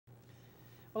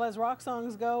Well, as rock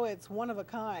songs go, it's one of a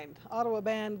kind. Ottawa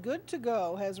band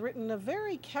GOOD2GO has written a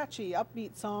very catchy,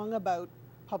 upbeat song about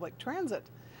public transit.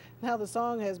 Now the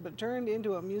song has been turned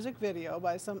into a music video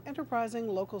by some enterprising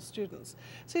local students.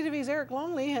 CTV's Eric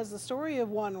Longley has the story of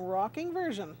one rocking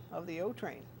version of the O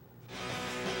Train.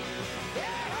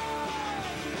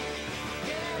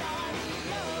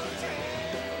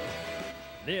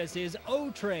 This is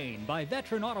O Train by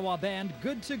veteran Ottawa band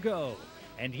GOOD2GO.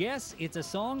 And yes, it's a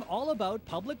song all about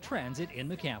public transit in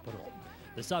the capital.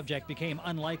 The subject became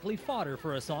unlikely fodder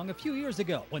for a song a few years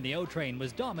ago when the O Train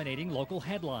was dominating local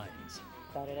headlines.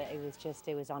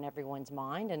 It was on everyone's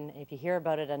mind, and if you hear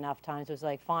about it enough times, it was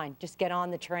like, fine, just get on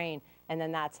the train, and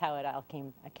then that's how it all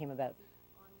came about.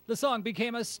 The song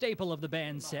became a staple of the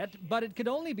band's set, but it could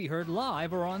only be heard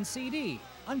live or on CD,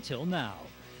 until now.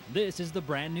 This is the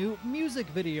brand new music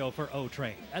video for O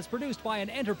Train, as produced by an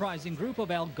enterprising group of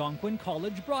Algonquin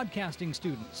College broadcasting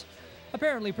students.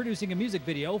 Apparently producing a music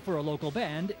video for a local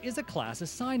band is a class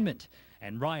assignment,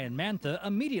 and Ryan Mantha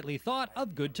immediately thought of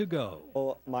GOOD2GO.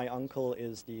 Well, my uncle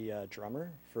is the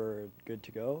drummer for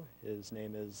GOOD2GO. His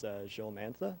name is Joel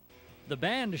Mantha. The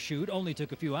band shoot only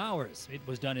took a few hours. It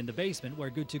was done in the basement where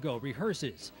GOOD2GO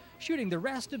rehearses. Shooting the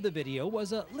rest of the video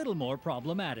was a little more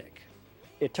problematic.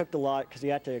 It took a lot because you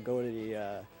had to go to the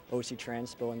OC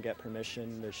Transpo and get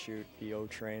permission to shoot the O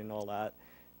Train and all that.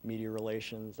 Media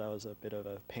relations, that was a bit of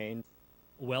a pain.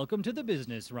 Welcome to the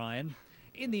business, Ryan.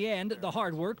 In the end, the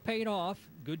hard work paid off.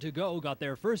 GOOD2GO got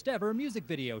their first ever music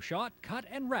video shot, cut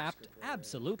and wrapped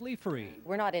absolutely free.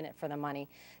 We're not in it for the money,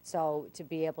 so to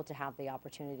be able to have the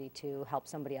opportunity to help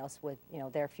somebody else with,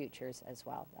 their futures as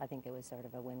well, I think it was sort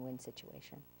of a win-win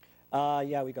situation.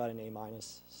 Yeah, we got an A-,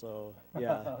 so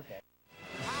yeah. Okay.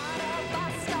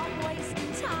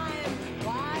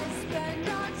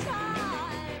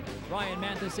 Ryan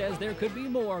Mantha says there could be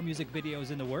more music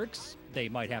videos in the works. They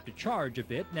might have to charge a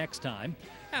bit next time.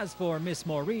 As for Miss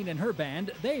Maureen and her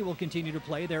band, they will continue to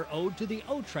play their ode to the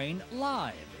O Train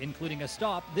live, including a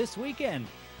stop this weekend.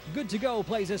 GOOD2GO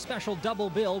plays a special double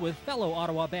bill with fellow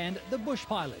Ottawa band, the Bush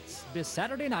Pilots, this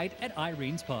Saturday night at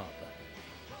Irene's Pub.